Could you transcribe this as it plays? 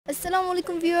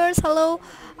Assalamualaikum viewers. Hello.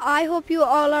 I hope you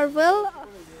all are well.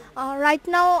 Right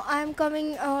now I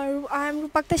am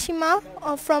Rupa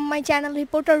from my channel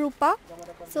Reporter Rupa.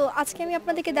 So আজকে আমি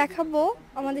আপনাদেরকে দেখাবো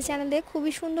আমাদের চ্যানেলে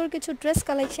খুবই সুন্দর কিছু ড্রেস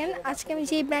কালেকশন। আজকে আমি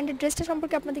যে ব্র্যান্ডের ড্রেসটা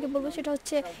সম্পর্কে আপনাদেরকে বলবো সেটা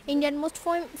হচ্ছে Indian most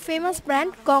famous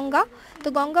brand Ganga. তো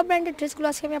গঙ্গা ব্র্যান্ডের ড্রেসগুলো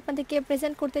আজকে আমি আপনাদেরকে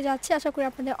প্রেজেন্ট করতে যাচ্ছি। আশা করি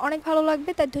আপনাদের অনেক ভালো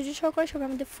লাগবে, তাই ধৈর্য সহকারে সবাই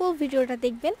আমাদের ফুল ভিডিওটা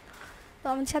দেখবেন। তো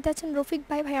আমাদের সাথে আছেন রফিক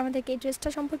ভাই। ভাই আমাদেরকে এই ড্রেসটা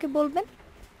সম্পর্কে বলবেন।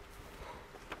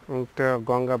 এটা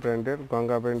গঙ্গা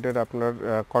ব্র্যান্ডের আপনার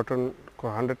কটন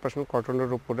 100%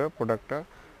 কটনের উপরে প্রোডাক্টটা,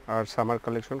 আর সামার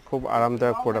কালেকশন খুব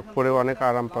আরামদায়ক প্রোডাক্ট, পরেও অনেক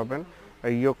আরাম পাবেন।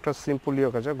 ইয়োগটা সিম্পল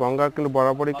ইয়োগ আছে, গঙ্গার কিন্তু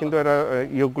বরাবরই কিন্তু এরা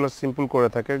ইয়োগগুলো সিম্পল করে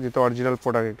থাকে, যেহেতু অরিজিনাল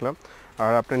প্রোডাক্ট এগুলো।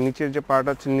 আর আপনার নিচের যে পার্ট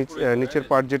আছে, নিচের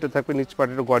পার্ট যেটা থাকবে, নিচ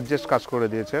পার্টের গর্জিয়াস কাজ করে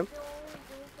দিয়েছে,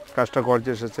 কাজটা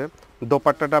গর্জিয়াস আছে।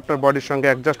 দোপাট্টাটা আপনার বডির সঙ্গে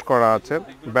অ্যাডজাস্ট করা আছে,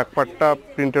 ব্যাক পার্টটা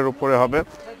প্রিন্টের উপরে হবে।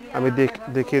 আমি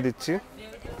দেখিয়ে দিচ্ছি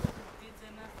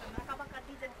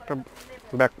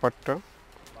ব্যাক পার্টটা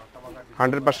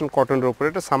 100% কটনের উপরে,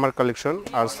 এটা সামার কালেকশন।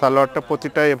 আর সালোয়ারটা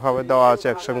প্রতিটা এভাবে দেওয়া আছে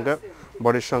একসঙ্গে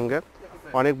বডির সঙ্গে,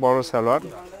 অনেক বড় সালোয়ার,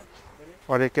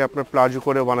 অনেকে আপনার প্লাজো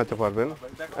করে বানাতে পারবেন,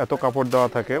 এত কাপড় দেওয়া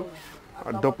থাকে।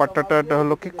 আর দোপাট্টাটা এটা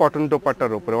হলো কি কটন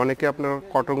দোপাট্টার উপরে, অনেকে আপনার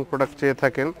কটন প্রোডাক্ট চেয়ে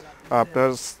থাকেন, আপনার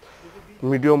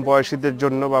মিডিয়াম বয়সীদের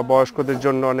জন্য বা বয়স্কদের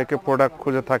জন্য অনেকে প্রোডাক্ট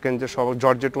খুঁজে থাকেন যে সব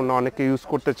জর্জেট ওড়না অনেকে ইউজ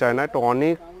করতে চায় না, এটা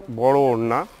অনেক বড়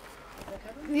ওড়না,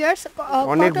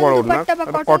 অনেক বড় ওড়না,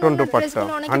 কটন দোপাট্টা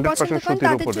 100%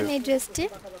 সুতির উপরে। এই ড্রেসটি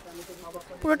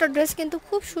পুরোটা ড্রেস কিন্তু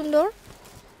খুব সুন্দর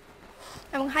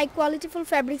এবং হাই কোয়ালিটিফুল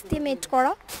ফ্যাব্রিক্স দিয়ে মেড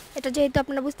করা। এটা যেহেতু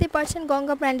আপনারা বুঝতেই পারছেন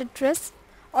Ganga branded dress,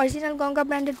 original Ganga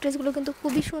branded ড্রেসগুলো কিন্তু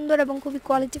খুবই সুন্দর এবং খুবই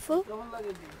কোয়ালিটিফুল।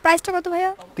 প্রাইসটা কত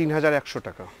ভাইয়া? 3100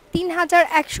 টাকা।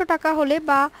 3100 টাকা হলে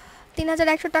বা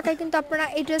 3100 টাকায় কিন্তু আপনারা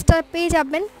এই ড্রেসটা পেয়ে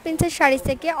যাবেন প্রিন্সেস শাড়ি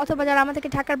থেকে, অথবা যারা আমাদেরকে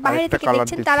ঢাকার বাইরে থেকে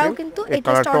দেখছেন তারাও কিন্তু এই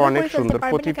ড্রেসটা অর্ডার করে ফেলতে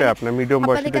পারবেন। প্রতিটা আপনার মিডিয়াম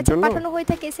বয়সীদের জন্য পাঠানো হয়ে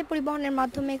থাকে এসে পরিবহনের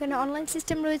মাধ্যমে। এখানে অনলাইন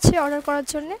সিস্টেম রয়েছে অর্ডার করার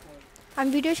জন্য। আমি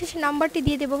ভিডিও শেষে নাম্বারটি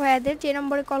দিয়ে দেবো ভাইয়াদের, যে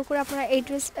নম্বরে কল করে আপনারা এই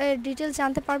ড্রেস ডিটেলস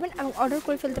জানতে পারবেন এবং অর্ডার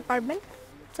করে ফেলতে পারবেন।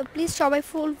 সো প্লিজ সবাই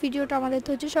ফুল ভিডিওটা আমাদের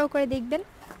ধৈর্য সহকারে দেখবেন।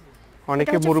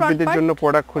 অনেকে মুরব্বীদের জন্য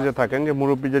প্রোডাক্ট খুঁজে থাকেন যে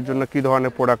মুরব্বীদের জন্য কি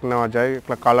ধরনের প্রোডাক্ট নেওয়া যায়,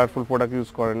 একটা কালারফুল প্রোডাক্ট ইউজ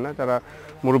করেন না যারা,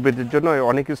 মুরব্বীদের জন্য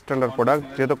অনেক স্ট্যান্ডার্ড প্রোডাক্ট,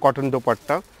 যেহেতু কটন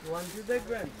দোপাট্টা।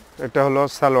 এটা হলো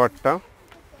সালোয়ারটা,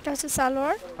 এটা হচ্ছে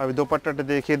সালোয়ার। আমি দোপাট্টাটা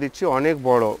দেখিয়ে দিচ্ছি, অনেক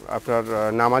বড় আপনার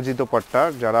নামাজি দোপাট্টা,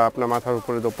 যারা আপনার মাথার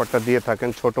উপরে দোপাট্টা দিয়ে থাকেন,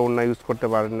 ছোট ওড়না ইউজ করতে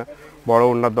পারেন না, বড়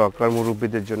ওড়না দরকার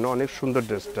মুরব্বীদের জন্য। অনেক সুন্দর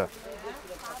ড্রেসটা,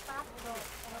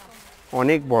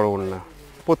 অনেক বড় ওড়না,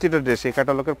 প্রতিটা ড্রেস, এই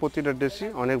ক্যাটালগের প্রতিটা ড্রেসই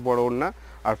অনেক বড় ওড়না।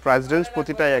 আর প্রাইস রেঞ্জ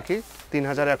প্রতিটাই একই,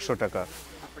 3100 টাকা।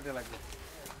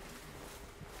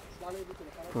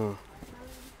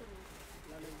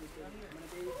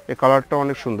 এই কালারটা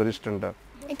অনেক সুন্দর, স্ট্যান্ডার্ড।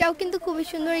 এটাও কিন্তু খুবই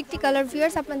সুন্দর একটি কালার।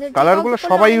 ভিউয়ার্স আপনাদের কালারগুলো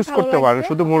সবাই ইউজ করতে পারেন,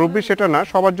 শুধু মুরব্বী সেটা না,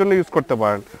 সবার জন্য ইউজ করতে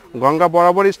পারেন। গঙ্গা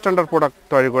বরাবর স্ট্যান্ডার্ড প্রোডাক্ট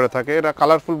তৈরি করে থাকে, এরা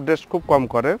কালারফুল ড্রেস খুব কম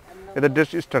করে, এদের ড্রেস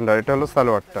স্ট্যান্ডার্ড। এটা হলো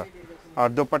সালোয়ারটা। আর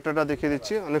দোপাট্টাটা দেখিয়ে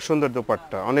দিচ্ছি, অনেক সুন্দর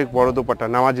দোপাট্টা, অনেক বড় দোপাট্টা,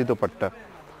 নামাজি দোপাট্টা,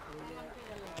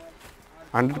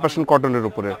 100% কটনের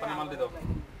উপরে।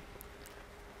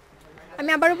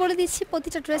 আমি আবারও বলে দিচ্ছি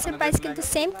প্রতিটা ড্রেসের প্রাইস কিন্তু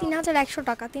সেম 3100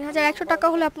 টাকা। 3100 টাকা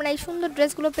হলে আপনারা এই সুন্দর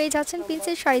ড্রেসগুলো পেয়ে যাচ্ছেন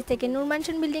প্রিন্সেস শাড়ি থেকে। নূর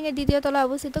ম্যানশন বিল্ডিং এর দ্বিতীয় তলায়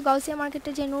অবস্থিত গাউসিয়া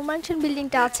মার্কেটে যে নূর ম্যানশন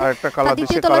বিল্ডিংটা আছে, তার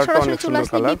দ্বিতীয় তলায় সরাসরি চলে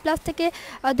আসলে বি প্লাস থেকে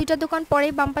দুইটা দোকান পরে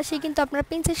বাম পাশেই কিন্তু আপনারা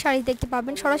প্রিন্সেস শাড়ি দেখতে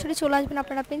পাবেন। সরাসরি চলে আসবেন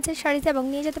আপনারা প্রিন্সেস শাড়িতে এবং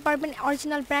নিয়ে যেতে পারবেন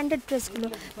অরিজিনাল ব্র্যান্ডেড ড্রেসগুলো,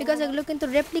 বিকজ এগুলো কিন্তু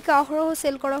রেপ্লিকা অহরহ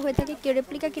সেল করা হয়ে থাকে। কেউ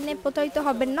রেপ্লিকা কিনে প্রতারিত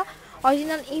হবেন না।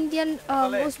 অরিজিনাল ইন্ডিয়ান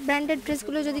মোস্ট ব্র্যান্ডেড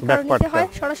ড্রেসগুলো যদি কারো নিতে হয়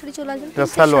সরাসরি চলে আসবেন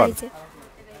প্রিন্সেস শাড়িতে।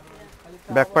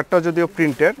 ব্যাকপার্টটা যদিও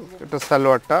প্রিন্টের, এটা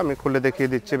সালোয়ারটা আমি খুলে দেখিয়ে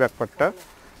দিচ্ছি। ব্যাকপার্টটা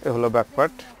এ হলো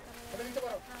ব্যাকপার্ট,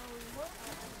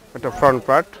 এটা ফ্রন্ট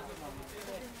পার্ট,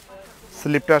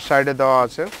 স্লিপটা সাইডে দেওয়া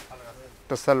আছে।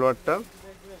 এটা সালোয়ারটা,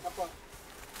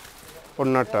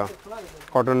 ওড়নাটা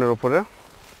কটনের উপরে।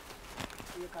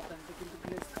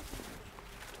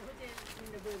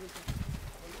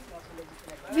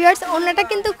 ভিউয়ার্স ওড়নাটা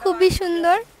কিন্তু খুবই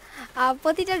সুন্দর,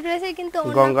 প্রতিটা ড্রেসে কিন্তু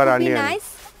ওড়না খুবই নাইস,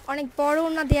 অনেক বড়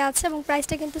ওড়না দেওয়া আছে এবং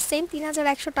প্রাইসটা কিন্তু সেম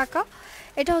 3100 টাকা।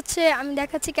 এটা হচ্ছে আমি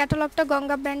দেখাচ্ছি ক্যাটালগটা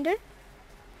গঙ্গা ব্র্যান্ডের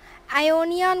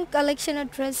আয়োনিয়ান কালেকশনের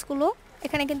ড্রেসগুলো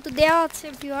এখানে কিন্তু দেওয়া আছে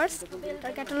ভিউয়ার্স,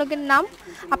 তার ক্যাটালগের নাম।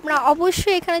 আপনারা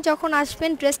অবশ্যই এখানে যখন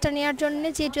আসবেন ড্রেসটা নেওয়ার জন্য,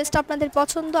 যে ড্রেসটা আপনাদের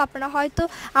পছন্দ, আপনারা হয়তো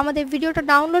আমাদের ভিডিওটা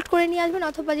ডাউনলোড করে নিয়ে আসবেন,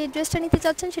 অথবা যে ড্রেসটা নিতে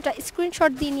চাচ্ছেন সেটা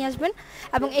স্ক্রিনশট দিয়ে নিয়ে আসবেন।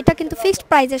 এবং এটা কিন্তু ফিক্সড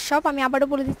প্রাইসের শপ, আমি আবারও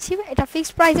বলে দিচ্ছি এটা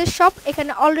ফিক্সড প্রাইসের শপ।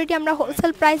 এখানে অলরেডি আমরা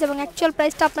হোলসেল প্রাইস এবং অ্যাকচুয়াল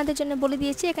প্রাইসটা আপনাদের জন্য বলে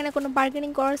দিয়েছি, এখানে কোনো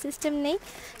বার্গেনিং করার সিস্টেম নেই।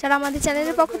 যারা আমাদের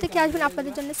চ্যানেলের পক্ষ থেকে আসবেন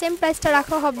আপনাদের জন্য সেম প্রাইসটা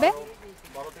রাখা হবে।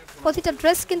 প্রতিটা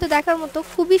ড্রেস কিন্তু দেখার মতো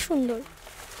খুবই সুন্দর।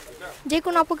 যে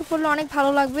কোনো আপুকে পরলে অনেক ভালো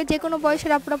লাগবে, যে কোনো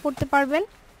বয়সের আপুরা পরতে পারবেন।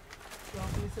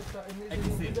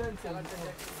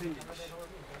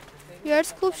 ভিউয়ার্স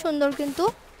খুব সুন্দর কিন্তু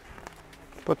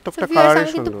প্রত্যেকটা কালারই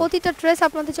আমি কিন্তু সুন্দর। প্রতিটা ড্রেস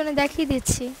আপনাদের জন্য দেখিয়ে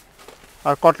দিচ্ছি।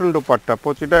 আর কটন দুপাট্টা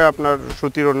প্রতিটাই আপনার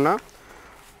সুতির ওড়না।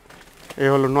 এই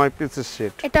হলো 9 পিসের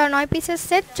সেট। এটা 9 পিসের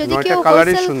সেট। যদি 9টা কেউ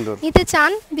কালারই হোলসেল সুন্দর। নিতে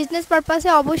চান বিজনেস পারপাসে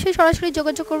অবশ্যই সরাসরি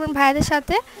যোগাযোগ করবেন ভাইয়াদের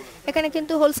সাথে। এখানে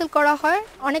কিন্তু হোলসেল করা হয়।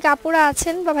 অনেক আপুরা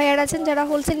আছেন বা ভাইয়ারা আছেন যারা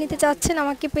হোলসেল নিতে চাচ্ছেন,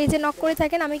 আমাকে পেজে নক করে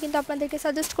থাকেন। আমি কিন্তু আপনাদেরকে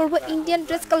সাজেস্ট করব ইন্ডিয়ান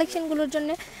ড্রেস কালেকশনগুলোর জন্য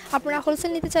আপনারা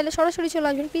হোলসেল নিতে চাইলে সরাসরি চলে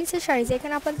আসবেন প্রিন্সেস শাড়িজ।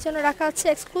 এখানে আপনাদের জন্য রাখা আছে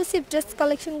এক্সক্লুসিভ ড্রেস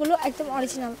কালেকশনগুলো একদম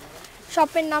অরিজিনাল।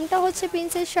 শপের নামটা হচ্ছে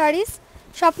princess saris,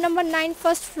 shop number 9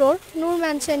 first floor, নূর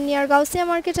mansion near Gausia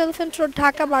market, elephant road,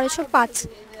 Dhaka 1205।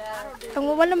 এবং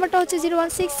মোবাইল নাম্বারটা হচ্ছে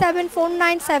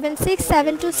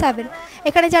 016749767727।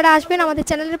 এখানে যারা আসবেন আমাদের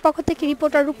চ্যানেলের পক্ষ থেকে,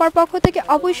 রিপোর্টার রূপার পক্ষ থেকে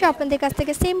অবশ্যই আপনাদের কাছ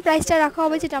থেকে সেম প্রাইসটা রাখা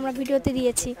হবে যেটা আমরা ভিডিওতে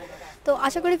দিয়েছি। তো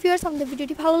আশা করি ভিউয়ার্স আমাদের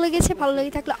ভিডিওটি ভালো লেগেছে। ভালো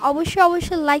লেগে থাকলে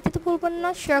অবশ্যই লাইক দিতে ভুলবেন না,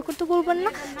 শেয়ার করতে ভুলবেন না।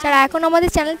 যারা এখন আমাদের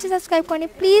চ্যানেলটি সাবস্ক্রাইব করেনি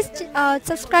please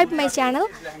subscribe my channel.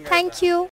 Thank you.